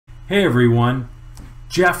Hey everyone,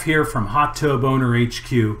 Jeff here from Hot Tub Owner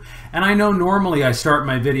HQ, and I know normally I start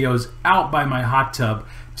my videos out by my hot tub.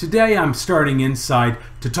 Today I'm starting inside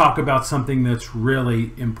to talk about something that's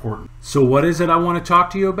really important. So what is it I want to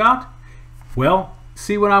talk to you about? Well,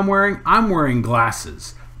 see what I'm wearing? I'm wearing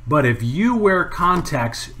glasses, but if you wear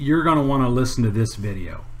contacts, you're going to want to listen to this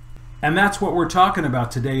video. And that's what we're talking about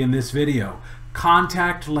today in this video.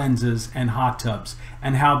 Contact lenses and hot tubs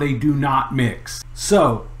and how they do not mix.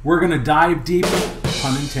 So we're going to dive deep,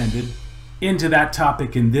 pun intended, into that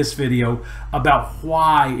topic in this video about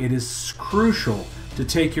why it is crucial to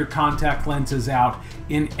take your contact lenses out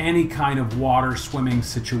in any kind of water swimming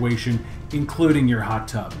situation, including your hot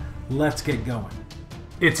tub. Let's get going.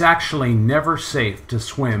 It's actually never safe to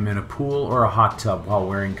swim in a pool or a hot tub while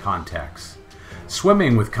wearing contacts.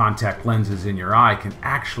 Swimming with contact lenses in your eye can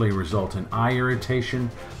actually result in eye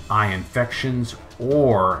irritation, eye infections,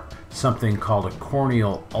 or something called a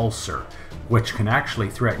corneal ulcer, which can actually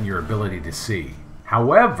threaten your ability to see.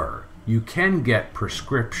 However, you can get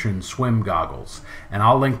prescription swim goggles, and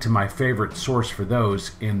I'll link to my favorite source for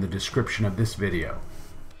those in the description of this video.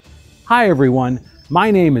 Hi everyone,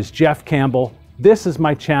 my name is Jeff Campbell. This is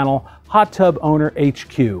my channel, Hot Tub Owner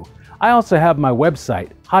HQ. I also have my website,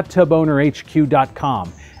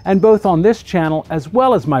 hottubownerhq.com, and both on this channel as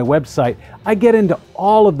well as my website, I get into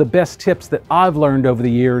all of the best tips that I've learned over the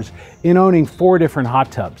years in owning 4 different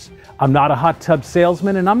hot tubs. I'm not a hot tub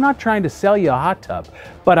salesman and I'm not trying to sell you a hot tub,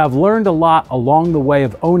 but I've learned a lot along the way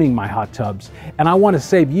of owning my hot tubs, and I want to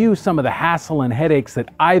save you some of the hassle and headaches that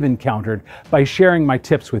I've encountered by sharing my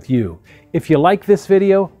tips with you. If you like this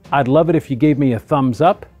video, I'd love it if you gave me a thumbs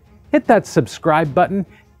up, hit that subscribe button,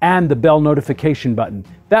 and the bell notification button.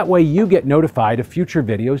 That way you get notified of future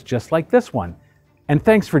videos just like this one. And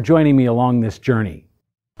thanks for joining me along this journey.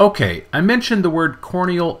 Okay, I mentioned the word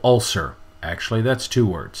corneal ulcer. Actually, that's 2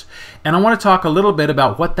 words. And I want to talk a little bit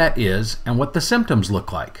about what that is and what the symptoms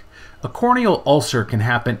look like. A corneal ulcer can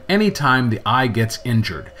happen anytime the eye gets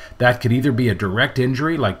injured. That could either be a direct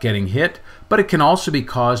injury like getting hit, but it can also be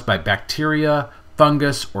caused by bacteria,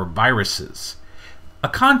 fungus, or viruses. A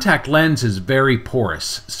contact lens is very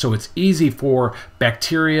porous, so it's easy for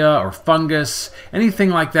bacteria or fungus, anything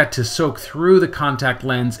like that, to soak through the contact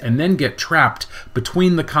lens and then get trapped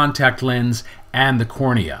between the contact lens and the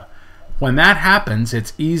cornea. When that happens,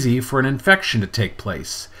 it's easy for an infection to take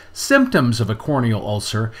place. Symptoms of a corneal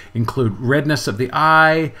ulcer include redness of the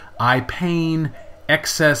eye pain,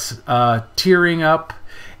 excess tearing up,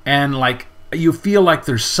 and you feel like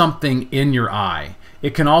there's something in your eye.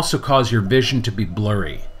 It can also cause your vision to be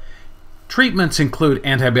blurry. Treatments include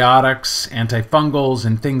antibiotics, antifungals,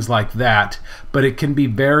 and things like that, but it can be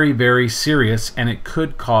very, very serious and it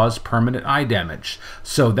could cause permanent eye damage.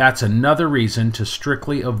 So that's another reason to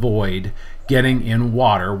strictly avoid getting in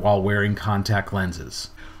water while wearing contact lenses.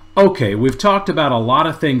 Okay, we've talked about a lot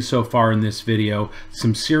of things so far in this video,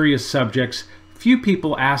 some serious subjects. Few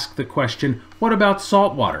people ask the question, what about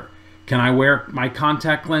salt water? Can I wear my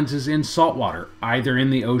contact lenses in salt water, either in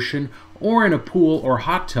the ocean or in a pool or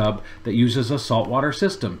hot tub that uses a saltwater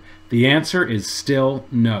system? The answer is still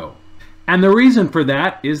no. And the reason for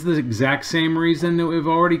that is the exact same reason that we've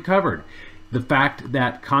already covered. The fact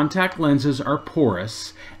that contact lenses are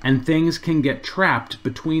porous and things can get trapped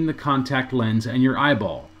between the contact lens and your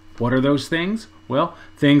eyeball. What are those things? Well,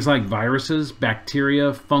 things like viruses,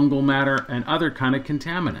 bacteria, fungal matter, and other kind of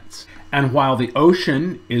contaminants. And while the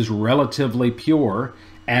ocean is relatively pure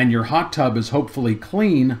and your hot tub is hopefully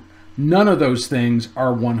clean, none of those things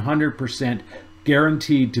are 100%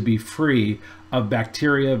 guaranteed to be free of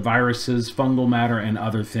bacteria, viruses, fungal matter, and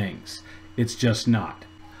other things. It's just not.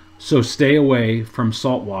 So stay away from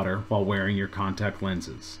salt water while wearing your contact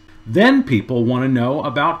lenses. Then people want to know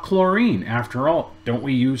about chlorine. After all, don't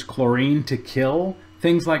we use chlorine to kill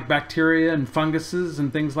things like bacteria and funguses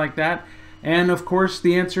and things like that? And of course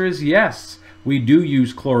the answer is yes. We do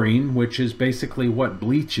use chlorine, which is basically what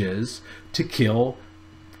bleach is, to kill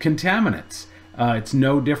contaminants. It's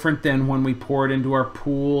no different than when we pour it into our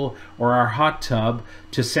pool or our hot tub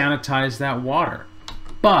to sanitize that water.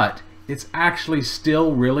 But it's actually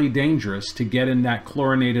still really dangerous to get in that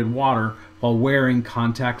chlorinated water while wearing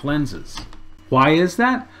contact lenses. Why is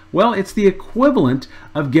that? Well, it's the equivalent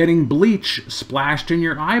of getting bleach splashed in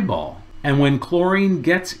your eyeball. And when chlorine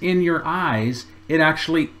gets in your eyes, it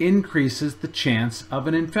actually increases the chance of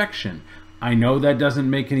an infection. I know that doesn't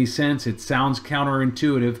make any sense. It sounds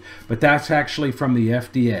counterintuitive, but that's actually from the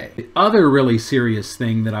FDA. The other really serious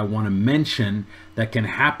thing that I want to mention that can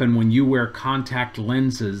happen when you wear contact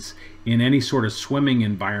lenses in any sort of swimming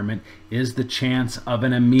environment is the chance of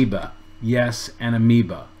an amoeba. Yes, an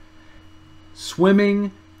amoeba.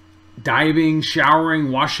 Swimming diving,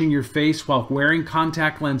 showering, washing your face while wearing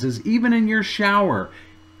contact lenses, even in your shower,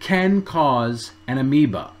 can cause an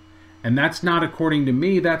amoeba. And that's not according to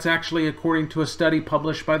me, that's actually according to a study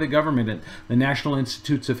published by the government at the National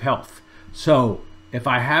Institutes of Health. So, if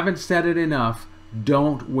I haven't said it enough,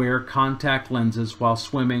 don't wear contact lenses while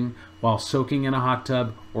swimming, while soaking in a hot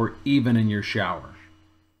tub, or even in your shower.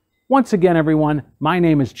 Once again, everyone, my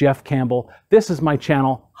name is Jeff Campbell. This is my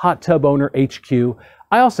channel, Hot Tub Owner HQ.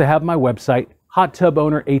 I also have my website,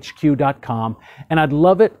 hottubownerhq.com, and I'd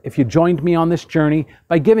love it if you joined me on this journey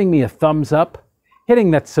by giving me a thumbs up,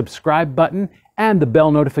 hitting that subscribe button and the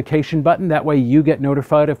bell notification button. That way you get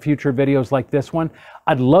notified of future videos like this one.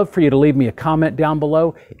 I'd love for you to leave me a comment down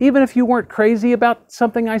below. Even if you weren't crazy about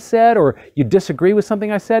something I said or you disagree with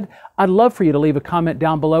something I said, I'd love for you to leave a comment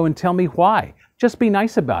down below and tell me why. Just be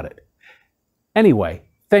nice about it. Anyway,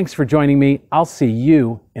 thanks for joining me. I'll see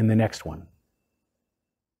you in the next one.